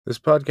This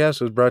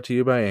podcast was brought to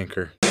you by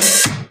Anchor.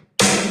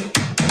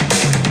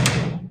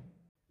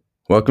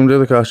 Welcome to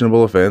the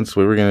Cautionable Offense.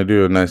 We were going to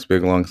do a nice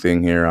big long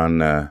thing here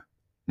on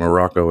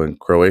Morocco and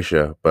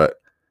Croatia, but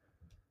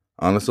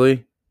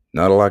honestly,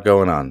 not a lot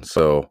going on.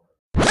 So,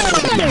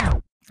 hey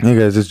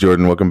guys, it's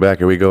Jordan. Welcome back.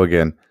 Here we go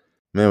again.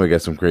 Man, we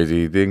got some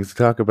crazy things to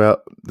talk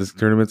about. This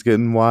tournament's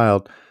getting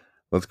wild.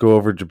 Let's go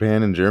over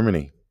Japan and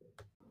Germany.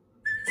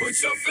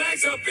 Put your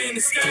flags up in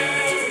the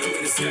sky,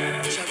 in the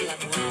sky.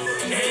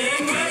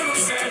 And wave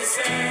side to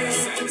side,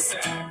 side to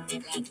side.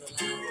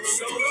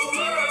 Show the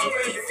world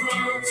where you're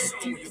from, show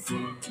where you're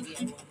from.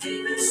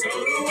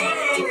 Show the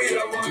world we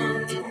are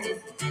one.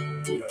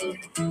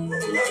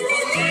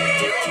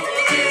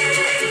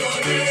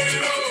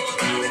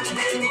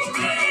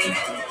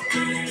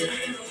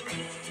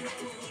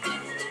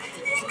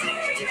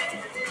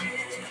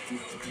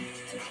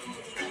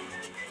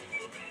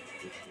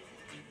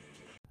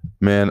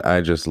 Man, I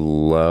just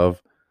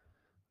love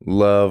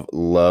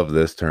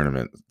this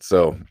tournament.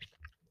 So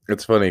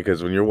it's funny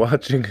because when you're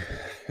watching,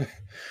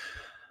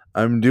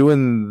 I'm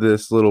doing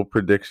this little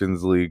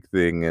predictions league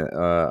thing.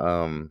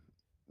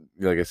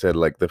 Like I said,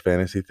 like the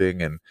fantasy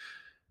thing, and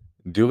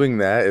doing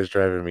that is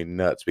driving me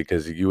nuts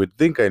because you would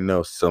think I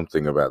know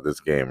something about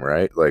this game,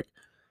 right? Like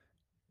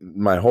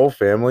my whole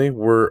family,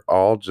 we're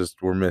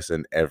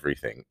missing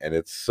everything, and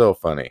it's so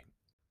funny.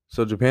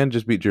 So Japan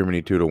just beat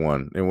Germany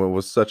 2-1, and it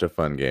was such a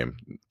fun game,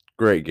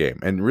 great game,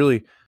 and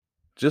really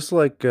just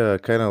like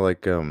kind of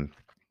like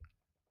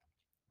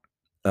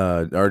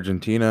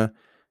Argentina,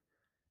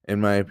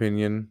 in my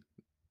opinion.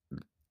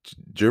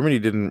 Germany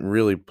didn't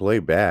really play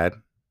bad.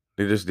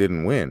 They just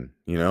didn't win,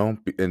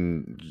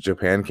 and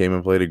Japan came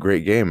and played a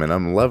great game, and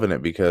I'm loving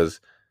it because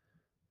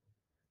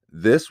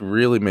this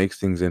really makes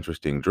things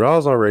interesting.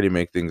 Draws already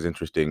make things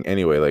interesting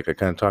anyway, like I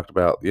kind of talked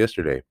about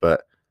yesterday,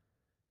 but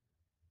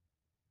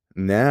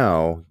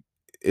now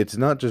it's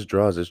not just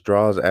draws, it's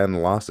draws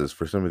and losses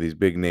for some of these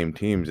big name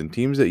teams, and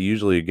teams that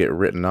usually get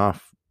written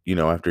off,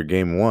 after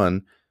game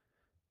one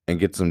and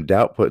get some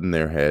doubt put in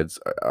their heads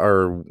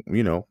are,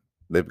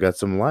 they've got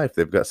some life,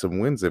 they've got some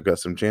wins, they've got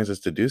some chances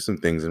to do some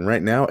things. And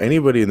right now,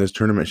 anybody in this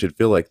tournament should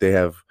feel like they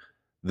have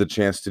the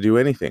chance to do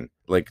anything.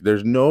 Like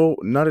there's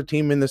not a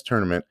team in this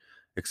tournament,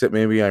 except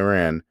maybe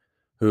Iran,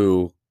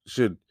 who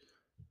should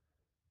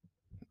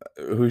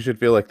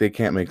feel like they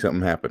can't make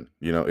something happen.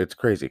 It's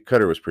crazy.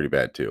 Qatar was pretty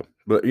bad too,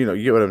 but you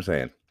get what I'm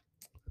saying.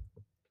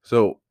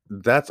 So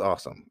that's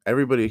awesome.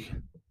 Everybody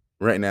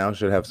right now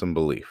should have some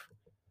belief.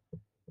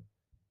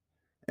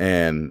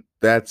 And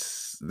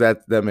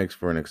that makes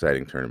for an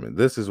exciting tournament.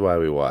 This is why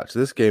we watch.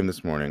 This game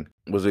this morning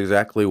was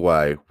exactly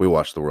why we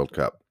watched the World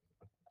Cup.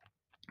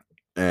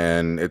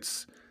 And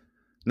it's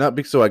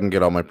not so I can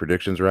get all my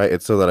predictions right.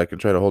 It's so that I can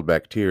try to hold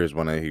back tears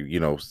when I,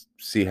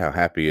 see how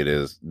happy it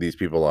is these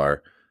people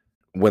are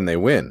when they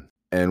win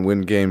and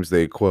win games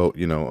they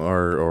quote,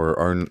 are or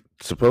aren't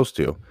supposed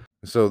to.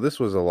 So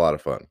this was a lot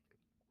of fun.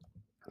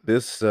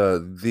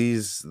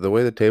 The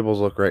way the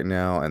tables look right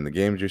now and the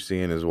games you're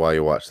seeing is why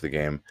you watch the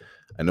game.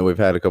 I know we've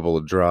had a couple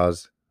of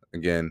draws,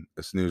 again,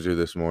 a snoozer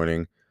this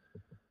morning,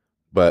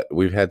 but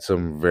we've had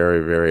some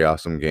very, very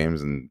awesome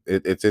games, and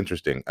it's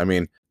interesting. I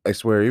mean, I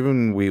swear,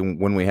 even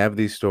when we have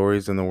these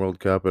stories in the World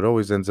Cup, it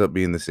always ends up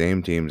being the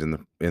same teams in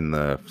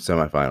the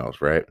semifinals,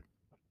 right?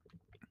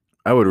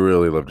 I would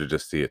really love to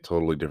just see a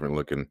totally different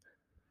looking,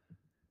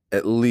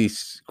 at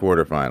least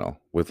quarterfinal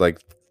with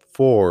like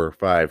 4 or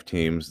 5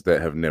 teams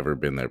that have never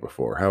been there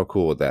before. How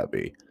cool would that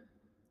be?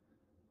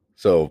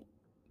 So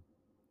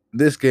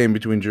this game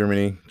between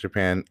Germany,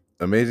 Japan,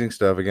 amazing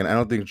stuff. Again, I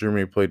don't think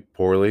Germany played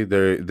poorly.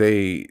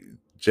 They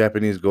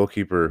Japanese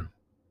goalkeeper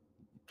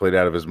played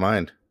out of his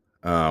mind.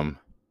 And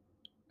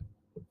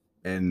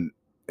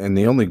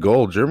the only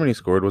goal Germany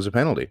scored was a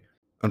penalty.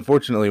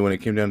 Unfortunately, when it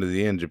came down to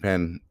the end,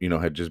 Japan,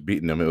 had just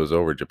beaten them. It was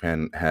over.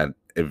 Japan had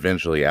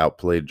eventually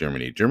outplayed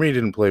Germany. Germany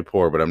didn't play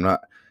poor, but I'm not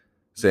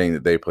saying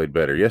that they played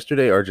better.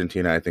 Yesterday,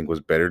 Argentina, I think,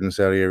 was better than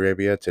Saudi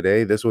Arabia.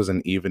 Today, this was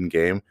an even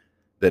game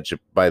that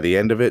by the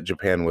end of it,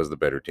 Japan was the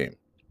better team.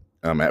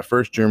 At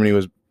first, Germany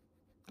was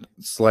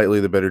slightly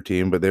the better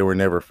team, but they were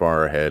never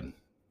far ahead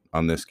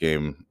on this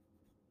game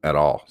at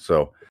all.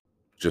 So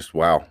just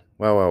wow.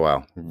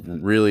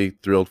 Really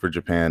thrilled for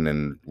Japan,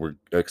 and we're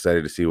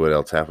excited to see what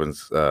else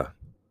happens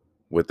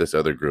with this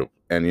other group.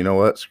 And you know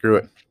what? Screw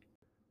it.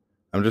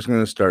 I'm just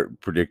going to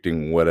start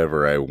predicting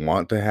whatever I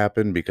want to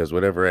happen, because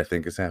whatever I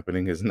think is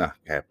happening is not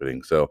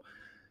happening. So,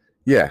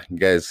 yeah,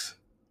 guys,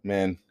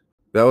 man,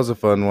 that was a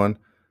fun one.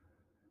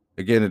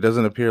 Again, it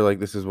doesn't appear like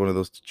this is one of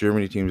those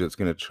Germany teams that's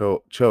going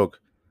to choke.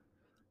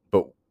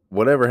 But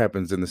whatever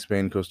happens in the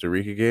Spain-Costa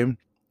Rica game,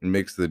 it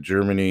makes the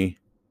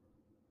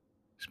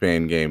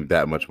Germany-Spain game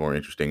that much more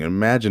interesting.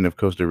 Imagine if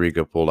Costa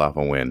Rica pulled off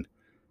a win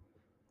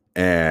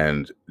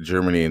and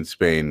Germany and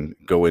Spain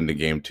go into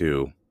game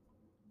 2,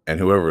 and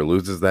whoever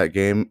loses that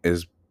game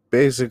is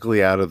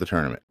basically out of the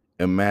tournament.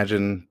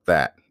 Imagine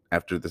that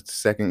after the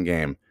second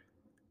game,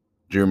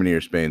 Germany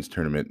or Spain's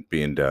tournament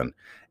being done,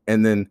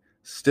 and then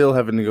still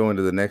having to go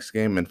into the next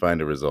game and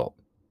find a result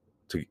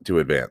to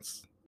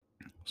advance.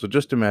 So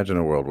just imagine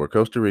a world where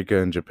Costa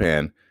Rica and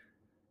Japan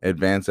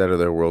advance out of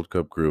their World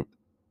Cup group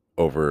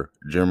over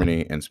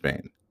Germany and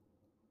Spain.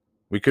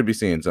 We could be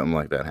seeing something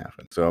like that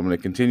happen. So I'm going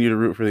to continue to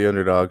root for the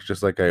underdogs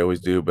just like I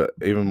always do, but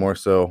even more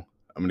so,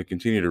 I'm going to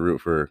continue to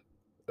root for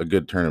a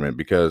good tournament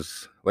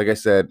because, like I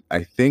said,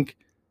 I think,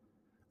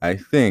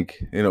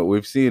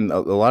 we've seen a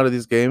lot of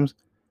these games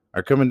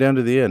are coming down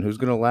to the end. Who's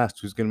going to last?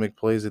 Who's going to make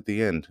plays at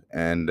the end?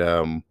 And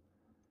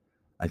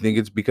I think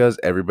it's because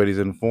everybody's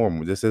in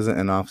form. This isn't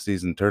an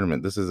off-season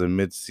tournament. This is a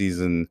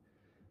mid-season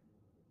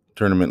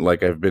tournament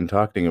like I've been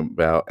talking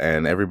about,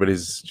 and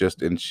everybody's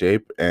just in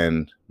shape.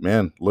 And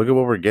man, look at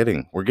what we're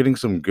getting. We're getting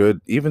some good,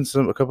 even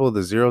a couple of the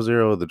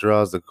 0-0, the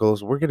draws, the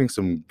close. We're getting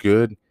some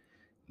good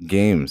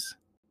games.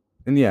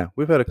 And yeah,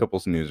 we've had a couple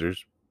snoozers,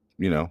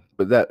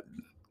 but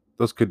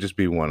those could just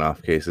be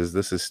one-off cases.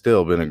 This has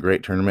still been a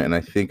great tournament, and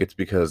I think it's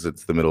because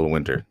it's the middle of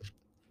winter.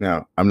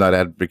 Now, I'm not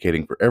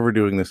advocating for ever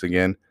doing this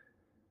again,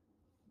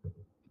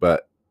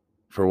 but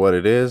for what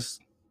it is,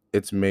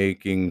 it's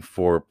making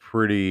for a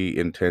pretty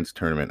intense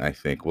tournament, I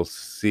think. We'll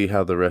see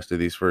how the rest of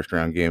these first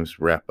round games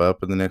wrap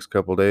up in the next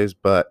couple days.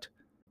 But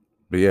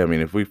yeah, I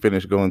mean, if we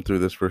finish going through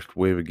this first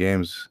wave of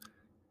games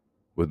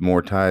with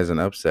more ties and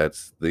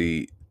upsets,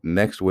 the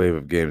next wave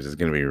of games is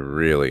going to be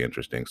really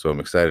interesting. So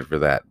I'm excited for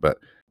that. But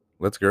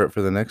let's gear up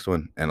for the next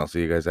one, and I'll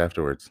see you guys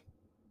afterwards.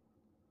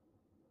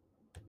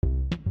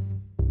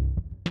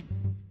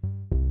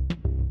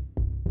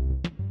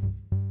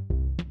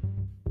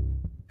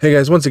 Hey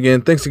guys, once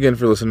again, thanks again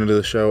for listening to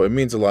the show. It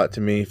means a lot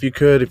to me. If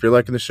you're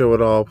liking the show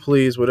at all,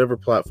 please, whatever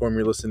platform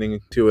you're listening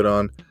to it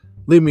on,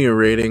 leave me a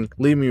rating,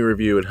 leave me a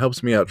review. It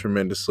helps me out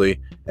tremendously.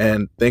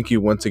 And thank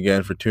you once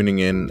again for tuning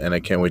in, and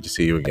I can't wait to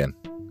see you again.